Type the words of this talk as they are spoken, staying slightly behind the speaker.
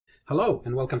Hello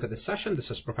and welcome to this session.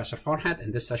 This is Professor Farhat.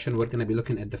 In this session, we're going to be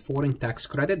looking at the foreign tax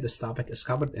credit. This topic is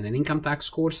covered in an income tax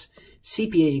course,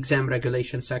 CPA exam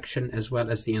regulation section, as well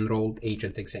as the enrolled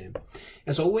agent exam.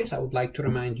 As always, I would like to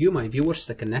remind you, my viewers,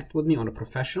 to connect with me on a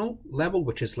professional level,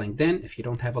 which is LinkedIn. If you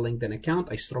don't have a LinkedIn account,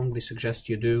 I strongly suggest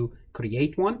you do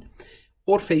create one.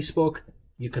 Or Facebook.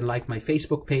 You can like my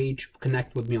Facebook page,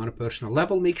 connect with me on a personal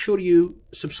level. Make sure you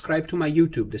subscribe to my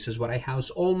YouTube. This is where I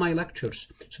house all my lectures.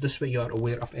 So this way you are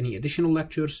aware of any additional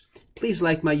lectures. Please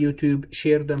like my YouTube,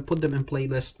 share them, put them in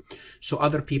playlist so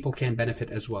other people can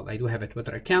benefit as well. I do have a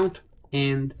Twitter account,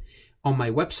 and on my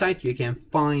website you can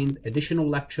find additional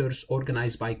lectures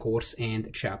organized by course and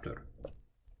chapter.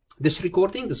 This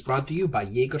recording is brought to you by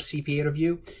Jaeger CPA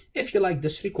Review. If you like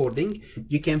this recording,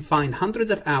 you can find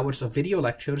hundreds of hours of video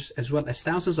lectures as well as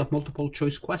thousands of multiple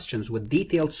choice questions with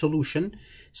detailed solution,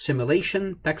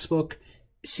 simulation, textbook,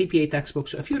 CPA textbook.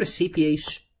 So if you're a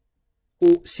CPA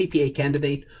or CPA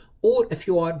candidate, or if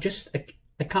you are just a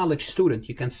college student,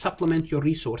 you can supplement your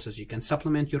resources. You can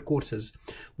supplement your courses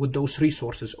with those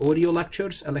resources, audio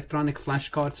lectures, electronic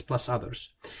flashcards, plus others.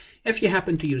 If you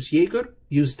happen to use Jaeger,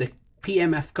 use the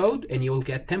PMF code and you will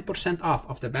get 10% off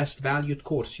of the best valued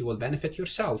course. You will benefit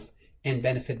yourself and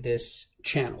benefit this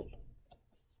channel.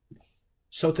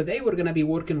 So today we're going to be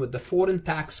working with the foreign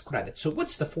tax credit. So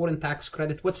what's the foreign tax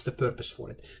credit? What's the purpose for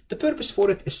it? The purpose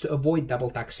for it is to avoid double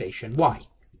taxation. Why?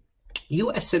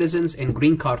 US citizens and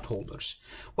green card holders.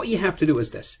 What you have to do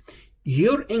is this.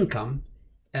 Your income,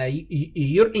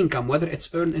 whether it's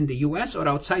earned in the US or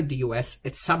outside the US,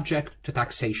 it's subject to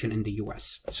taxation in the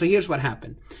US. So here's what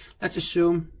happened. Let's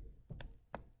assume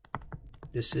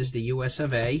this is the US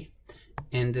of A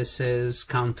and this is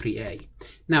country A.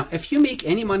 Now, if you make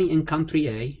any money in country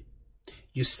A,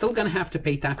 you're still going to have to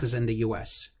pay taxes in the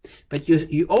US, but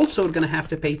you also are going to have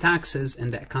to pay taxes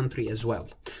in that country as well.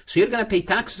 So you're going to pay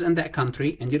taxes in that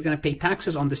country and you're going to pay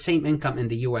taxes on the same income in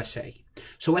the USA.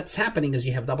 So what's happening is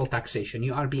you have double taxation.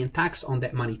 You are being taxed on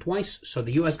that money twice. So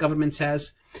the US government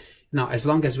says, now, as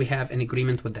long as we have an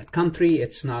agreement with that country,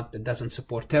 it doesn't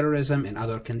support terrorism and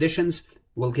other conditions,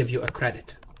 we'll give you a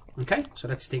credit. Okay, so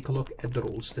let's take a look at the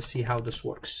rules to see how this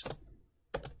works.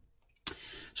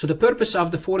 So the purpose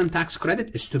of the foreign tax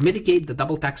credit is to mitigate the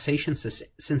double taxation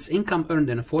since income earned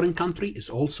in a foreign country is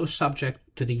also subject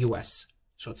to the US.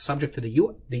 So it's subject to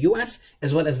the US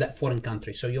as well as that foreign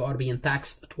country. So you are being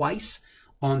taxed twice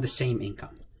on the same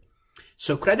income.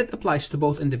 So credit applies to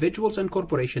both individuals and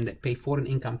corporations that pay foreign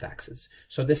income taxes.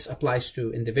 So this applies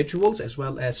to individuals as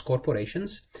well as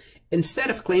corporations. Instead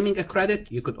of claiming a credit,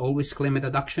 you could always claim a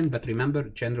deduction. But remember,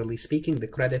 generally speaking, the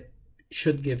credit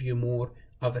should give you more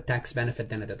of a tax benefit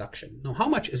than a deduction. Now, how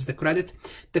much is the credit?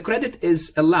 The credit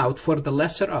is allowed for the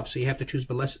lesser of, so you have to choose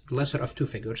the lesser of two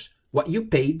figures, what you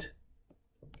paid,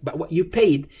 but what you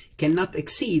paid cannot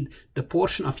exceed the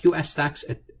portion of US tax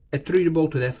attributable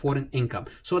to that foreign income.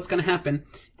 So what's going to happen,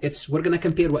 we're going to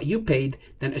compare what you paid,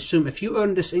 then assume if you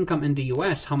earn this income in the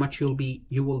US, how much you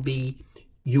will be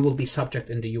subject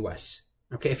in the US.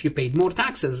 Okay, if you paid more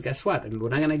taxes, guess what? And we're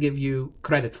not going to give you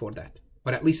credit for that,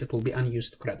 or at least it will be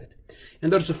unused credit.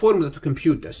 And there's a formula to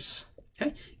compute this.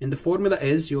 Okay, and the formula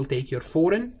is you'll take your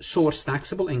foreign source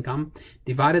taxable income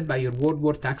divided by your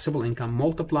worldwide taxable income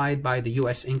multiplied by the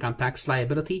US income tax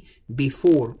liability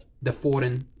before the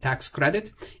foreign tax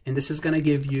credit, and this is going to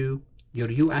give you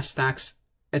your US tax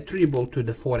attributable to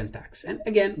the foreign tax. And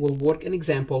again, we'll work an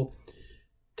example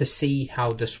to see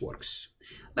how this works.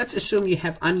 Let's assume you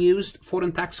have unused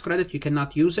foreign tax credit. You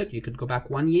cannot use it. You could go back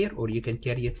 1 year or you can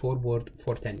carry it forward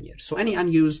for 10 years. So any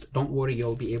unused, don't worry,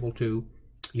 you'll be able to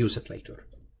use it later,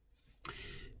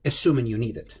 assuming you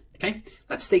need it. Okay,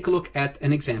 let's take a look at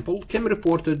an example. Kim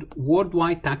reported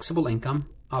worldwide taxable income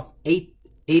of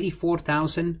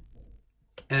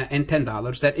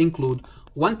 $84,010 that include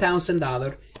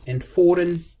 $1,000 in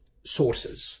foreign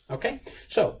sources. Okay,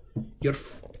 so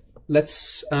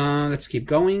let's keep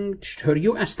going. Her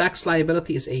US tax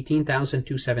liability is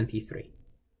 $18,273.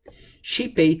 She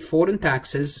paid foreign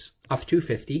taxes of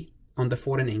 $250 on the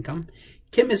foreign income.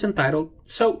 Kim is entitled.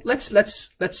 So let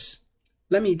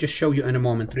me just show you in a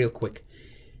moment real quick.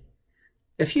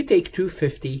 If you take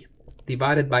 $250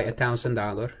 divided by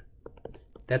 $1,000,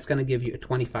 that's going to give you a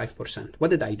 25%. What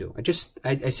did I do?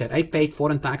 I said I paid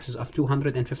foreign taxes of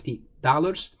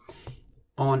 $250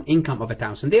 on income of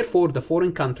 $1,000. Therefore, the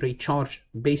foreign country charged,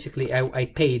 basically, I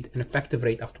paid an effective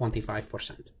rate of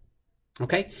 25%.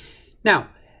 Okay. Now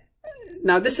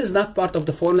this is not part of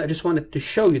the formula. I just wanted to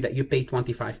show you that you pay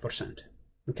 25%.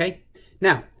 Okay.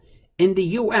 Now, in the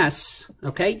US,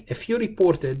 okay, if you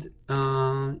reported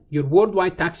your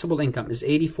worldwide taxable income is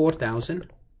 $84,000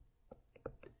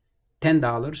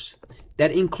 $10.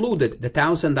 That included the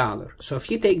 $1,000. So if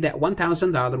you take that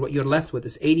 $1,000, what you're left with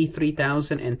is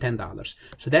 $83,010.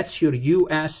 So that's your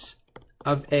US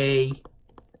of A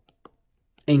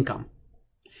income.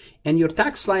 And your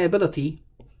tax liability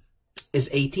is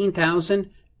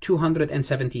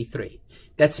 $18,273.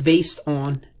 That's based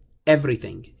on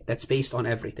everything. That's based on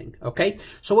everything. Okay?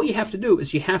 So what you have to do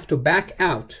is you have to back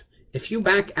out. If you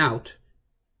back out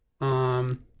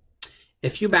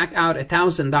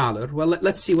 $1,000, well,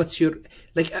 let's see what's your,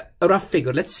 like a rough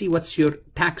figure. Let's see what's your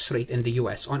tax rate in the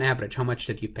US on average. How much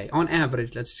did you pay? On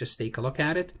average, let's just take a look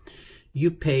at it.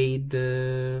 You paid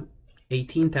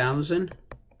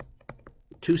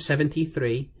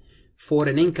 $18,273 for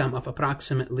an income of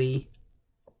approximately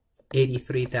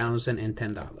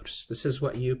 $83,010. This is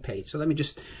what you paid. So let me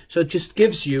just, so it just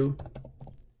gives you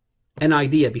an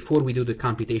idea before we do the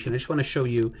computation. I just want to show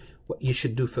you what you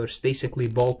should do first. Basically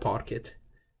ballpark it,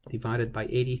 divided by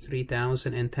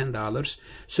 $83,010.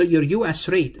 So your US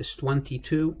rate is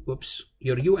 22, whoops,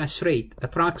 your US rate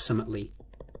approximately,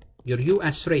 your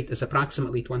US rate is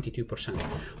approximately 22%.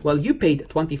 Well, you paid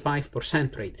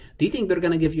 25% rate. Do you think they're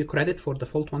going to give you credit for the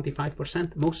full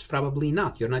 25%? Most probably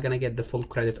not. You're not going to get the full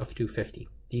credit of $250.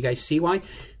 Do you guys see why?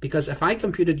 Because if I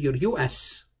computed your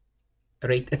US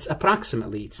rate, it's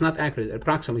approximately, it's not accurate,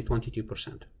 approximately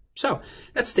 22%. So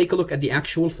let's take a look at the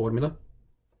actual formula.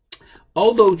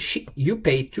 Although you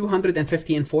paid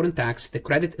 $250 in foreign tax, the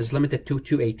credit is limited to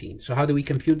 $218. So how do we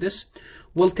compute this?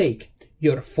 We'll take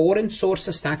your foreign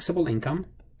sources taxable income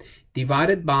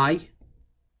divided by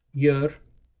your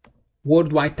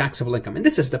worldwide taxable income. And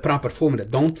this is the proper formula.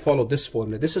 Don't follow this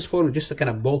formula. This is formula just to kind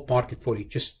of ballpark it for you,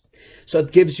 just so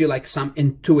it gives you like some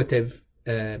intuitive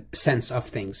sense of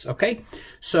things. Okay,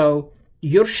 so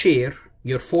your share,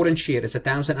 your foreign share is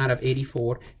 1,000 out of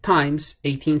 84 times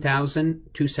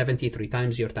 18,273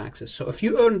 times your taxes. So if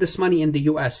you earn this money in the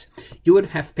US, you would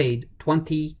have paid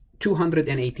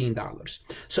 $218.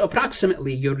 So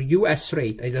approximately your US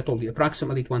rate, as I told you,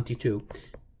 approximately 22.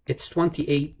 It's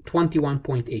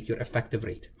 21.8, your effective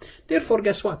rate. Therefore,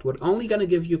 guess what? We're only going to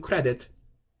give you credit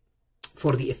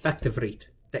for the effective rate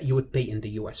that you would pay in the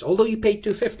US. Although you paid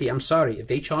 $250, I'm sorry, if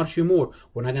they charge you more,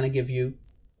 we're not going to give you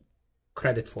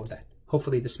credit for that.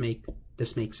 Hopefully this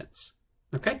makes sense.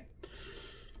 Okay?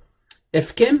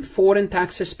 If Kim foreign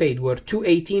taxes paid were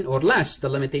 $218 or less, the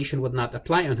limitation would not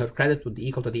apply and her credit would be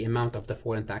equal to the amount of the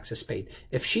foreign taxes paid.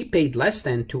 If she paid less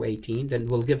than $218, then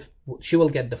she will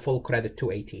get the full credit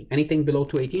 $218. Anything below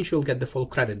 $218, she will get the full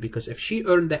credit, because if she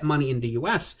earned that money in the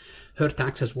US, her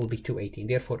taxes will be $218.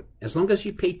 Therefore, as long as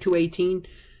you paid $218,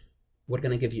 we're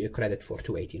going to give you a credit for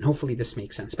 $218. Hopefully this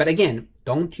makes sense. But again,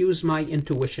 don't use my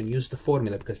intuition, use the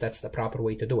formula, because that's the proper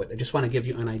way to do it. I just want to give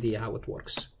you an idea how it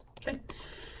works. Okay.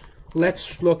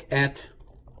 Let's look at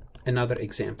another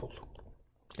example.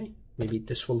 Okay, maybe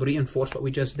this will reinforce what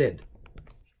we just did.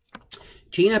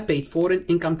 Gina paid foreign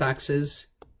income taxes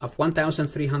of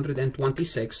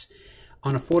 $1,326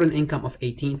 on a foreign income of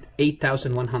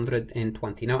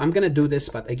 $8,120. Now I'm going to do this,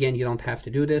 but again, you don't have to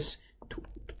do this.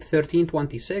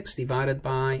 1326 divided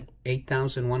by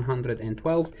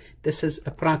 8,112. This is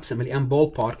approximately, I'm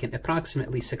ballparking,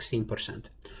 approximately 16%.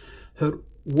 Her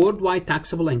worldwide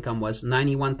taxable income was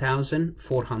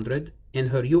 $91,400 and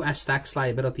her US tax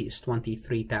liability is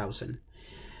 $23,000.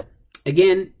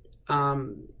 Again,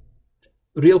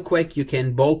 real quick, you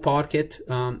can ballpark it.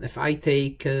 If I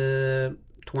take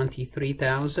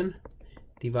 23,000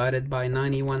 divided by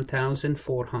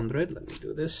 91,400, let me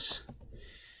do this.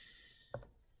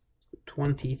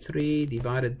 23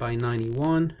 divided by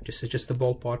 91, just the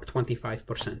ballpark,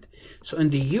 25%. So in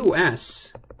the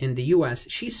US,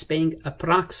 she's paying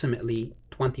approximately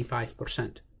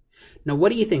 25%. Now,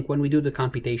 what do you think when we do the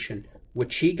computation?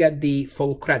 Would she get the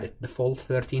full credit, the full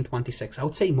 1326? I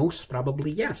would say most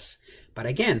probably yes. But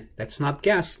again, let's not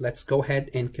guess. Let's go ahead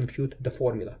and compute the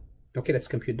formula. Okay, let's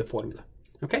compute the formula.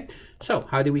 Okay, so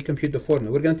how do we compute the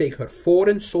formula? We're going to take her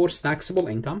foreign source taxable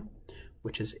income,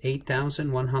 which is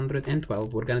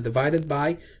 8,112. We're going to divide it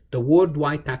by the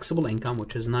worldwide taxable income,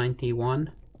 which is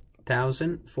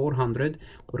 91,400.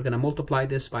 We're going to multiply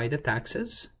this by the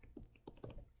taxes.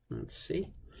 Let's see.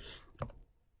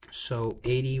 So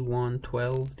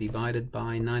 8112 divided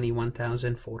by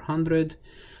 91,400.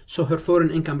 So her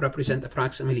foreign income represents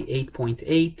approximately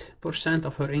 8.8%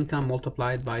 of her income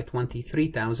multiplied by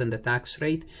 23,000, the tax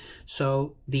rate.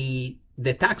 So the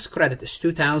tax credit is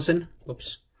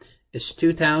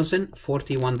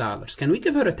 $2,041. Can we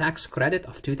give her a tax credit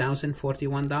of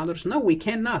 $2,041? No, we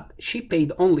cannot. She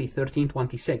paid only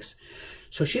 $1,326.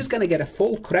 So she's going to get a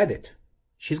full credit.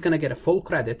 She's going to get a full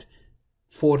credit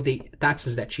for the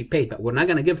taxes that she paid, but we're not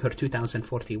going to give her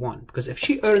 2041, because if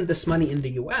she earned this money in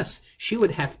the US, she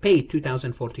would have paid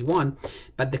 2041,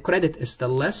 but the credit is the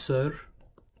lesser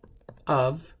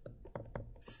of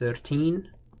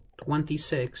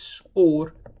 1326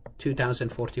 or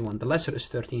 2041. The lesser is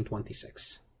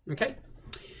 1326. Okay.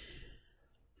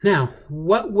 Now,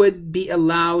 what would be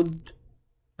allowed?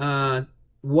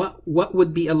 What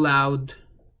would be allowed?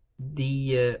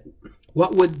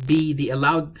 What would be the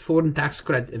allowed foreign tax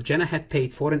credit if Jenna had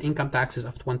paid foreign income taxes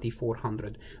of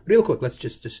 $2,400? Real quick, let's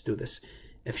just do this.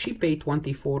 If she paid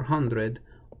 $2,400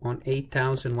 on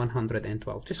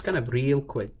 8,112, just kind of real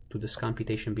quick do this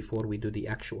computation before we do the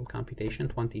actual computation.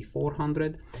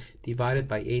 2,400 divided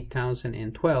by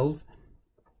 8,012.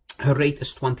 Her rate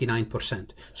is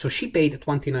 29%. So she paid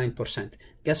 29%.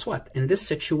 Guess what? In this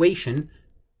situation,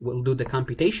 we'll do the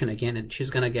computation again, and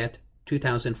she's going to get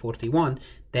 2041.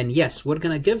 Then yes, we're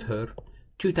going to give her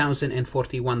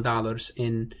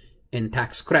 $2,041 in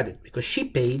tax credit, because she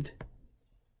paid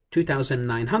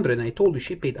 2,900, and I told you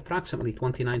she paid approximately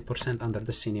 29% under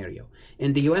this scenario.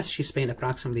 In the US, she's paying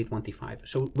approximately 25.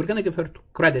 So we're going to give her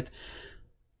credit,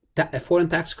 a foreign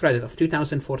tax credit of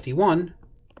 2,041.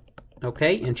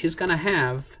 Okay, and she's gonna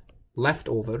have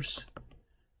leftovers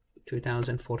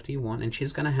 2041, and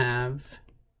she's gonna have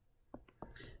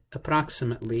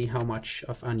approximately how much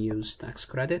of unused tax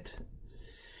credit?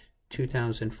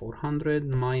 2,400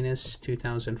 minus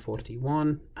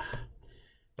 2041.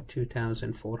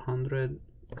 2,400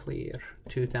 clear.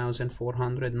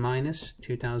 2,400 minus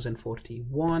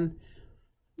 2041.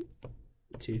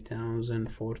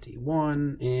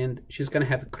 2041, and she's gonna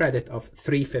have a credit of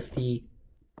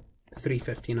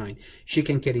 359. She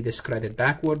can carry this credit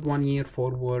backward 1 year,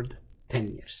 forward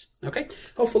 10 years. Okay,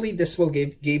 hopefully this will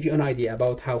give you an idea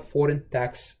about how foreign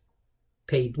tax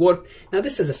paid work. Now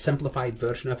this is a simplified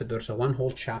version of it. There's a one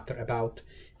whole chapter about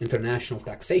international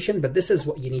taxation, but this is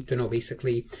what you need to know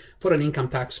basically for an income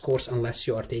tax course, unless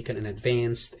you are taking an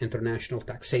advanced international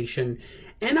taxation.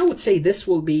 And I would say this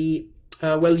will be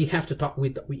well, you have to talk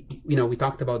with we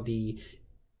talked about the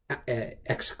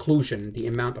exclusion, the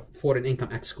amount of foreign income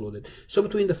excluded. So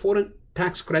between the foreign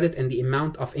tax credit and the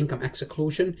amount of income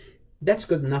exclusion, that's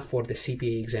good enough for the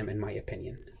CPA exam, in my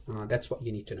opinion. That's what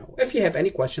you need to know. If you have any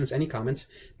questions, any comments,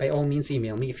 by all means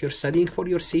email me. If you're studying for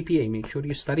your CPA, make sure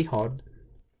you study hard.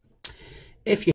 If you